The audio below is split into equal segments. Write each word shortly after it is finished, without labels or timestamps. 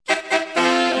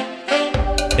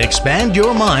Expand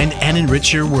your mind and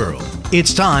enrich your world.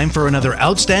 It's time for another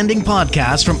outstanding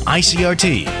podcast from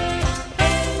I.C.R.T.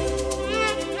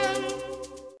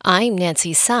 I'm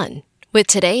Nancy Sun with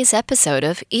today's episode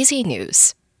of Easy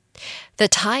News. The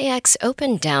Tai-Ex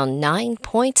opened down 9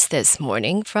 points this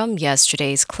morning from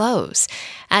yesterday's close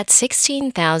at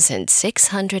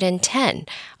 16,610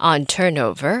 on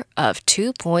turnover of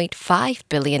 2.5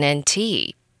 billion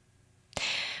NT.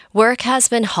 Work has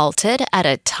been halted at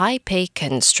a Taipei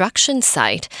construction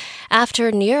site after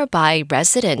nearby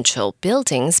residential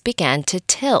buildings began to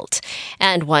tilt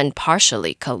and one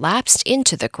partially collapsed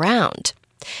into the ground.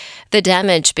 The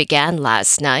damage began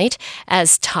last night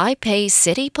as Taipei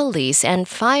City Police and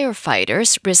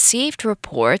firefighters received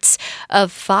reports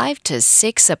of 5 to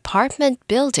 6 apartment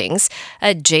buildings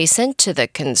adjacent to the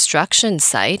construction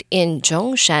site in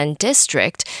Zhong-shan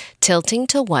District tilting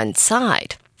to one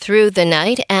side. Through the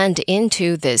night and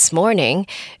into this morning,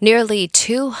 nearly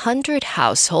 200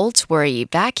 households were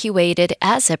evacuated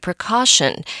as a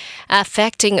precaution,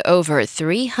 affecting over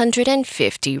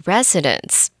 350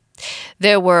 residents.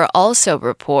 There were also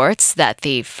reports that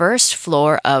the first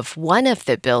floor of one of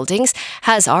the buildings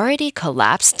has already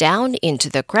collapsed down into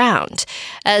the ground,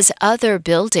 as other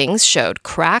buildings showed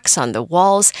cracks on the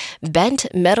walls, bent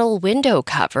metal window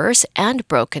covers, and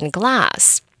broken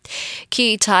glass.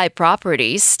 Kee Tai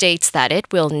Properties states that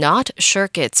it will not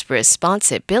shirk its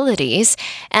responsibilities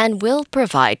and will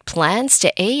provide plans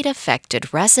to aid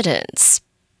affected residents.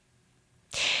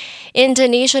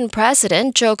 Indonesian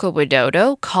President Joko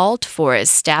Widodo called for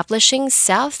establishing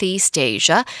Southeast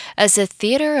Asia as a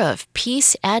theater of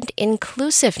peace and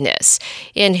inclusiveness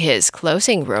in his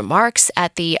closing remarks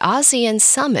at the ASEAN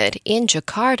Summit in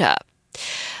Jakarta.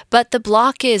 But the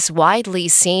bloc is widely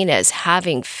seen as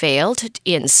having failed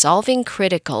in solving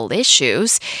critical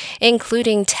issues,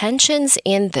 including tensions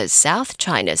in the South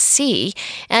China Sea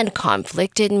and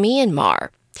conflict in Myanmar.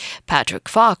 Patrick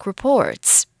Fok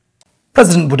reports.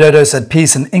 President Widodo said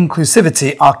peace and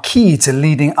inclusivity are key to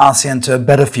leading ASEAN to a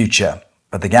better future.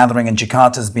 But the gathering in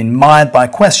Jakarta has been mired by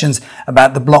questions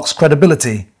about the bloc's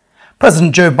credibility.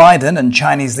 President Joe Biden and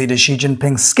Chinese leader Xi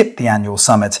Jinping skipped the annual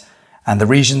summit, and the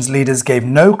region's leaders gave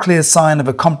no clear sign of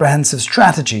a comprehensive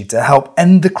strategy to help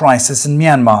end the crisis in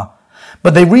Myanmar.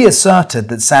 But they reasserted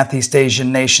that Southeast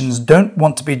Asian nations don't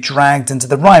want to be dragged into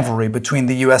the rivalry between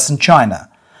the US and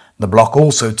China. The bloc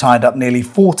also tied up nearly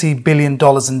 $40 billion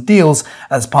in deals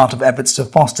as part of efforts to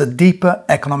foster deeper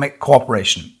economic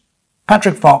cooperation.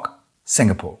 Patrick Fok,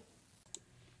 Singapore.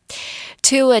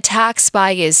 2 attacks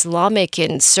by Islamic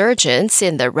insurgents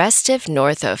in the restive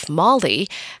north of Mali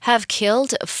have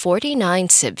killed 49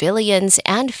 civilians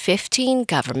and 15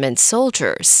 government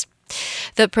soldiers.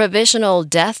 The provisional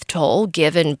death toll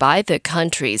given by the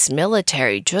country's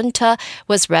military junta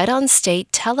was read on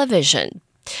state television.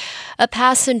 A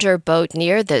passenger boat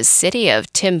near the city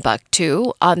of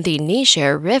Timbuktu on the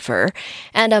Niger River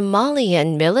and a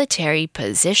Malian military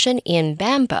position in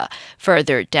Bamba,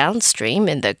 further downstream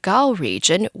in the Gao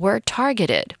region, were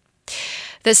targeted.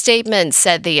 The statement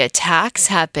said the attacks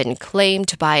have been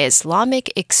claimed by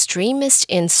Islamic extremist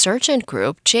insurgent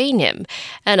group JNIM,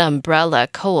 an umbrella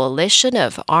coalition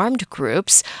of armed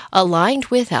groups aligned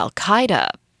with al-Qaida.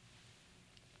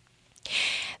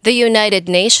 The United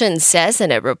Nations says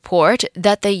in a report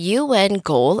that the UN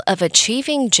goal of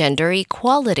achieving gender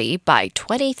equality by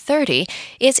 2030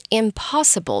 is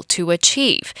impossible to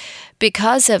achieve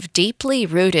because of deeply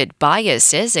rooted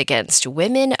biases against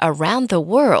women around the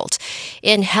world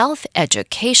in health,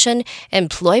 education,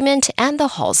 employment, and the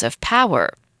halls of power.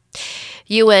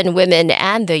 UN Women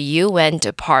and the UN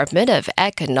Department of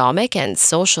Economic and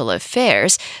Social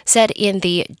Affairs said in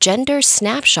the Gender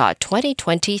Snapshot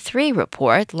 2023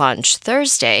 report launched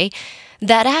Thursday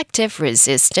that active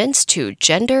resistance to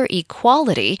gender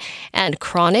equality and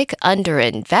chronic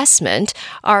underinvestment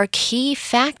are key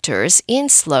factors in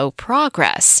slow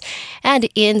progress, and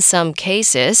in some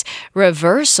cases,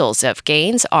 reversals of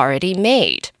gains already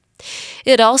made.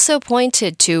 It also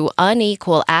pointed to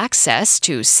unequal access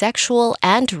to sexual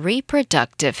and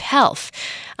reproductive health,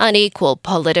 unequal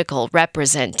political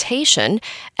representation,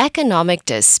 economic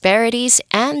disparities,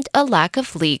 and a lack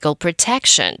of legal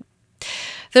protection.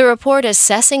 The report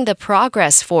assessing the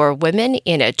progress for women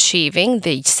in achieving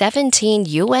the 17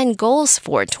 UN goals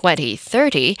for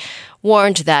 2030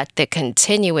 warned that the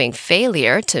continuing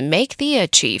failure to make the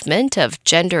achievement of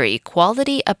gender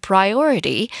equality a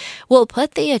priority will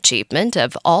put the achievement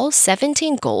of all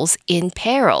 17 goals in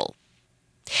peril.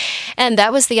 And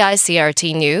that was the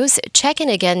I.C.R.T. news. Check in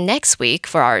again next week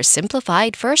for our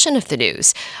simplified version of the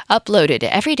news, uploaded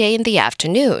every day in the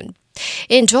afternoon.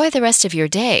 Enjoy the rest of your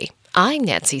day. I'm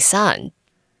Nancy Sun.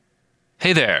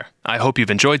 Hey there! I hope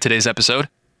you've enjoyed today's episode.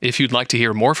 If you'd like to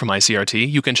hear more from I.C.R.T,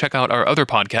 you can check out our other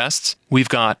podcasts. We've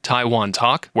got Taiwan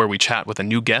Talk, where we chat with a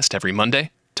new guest every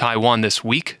Monday, Taiwan This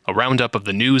Week, a roundup of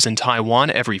the news in Taiwan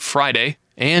every Friday,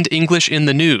 and English in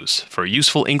the News, for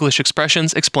useful English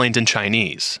expressions explained in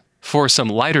Chinese. For some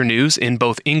lighter news in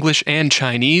both English and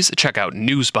Chinese, check out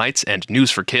News Bites and News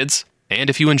for Kids. And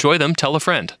if you enjoy them, tell a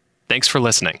friend. Thanks for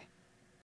listening.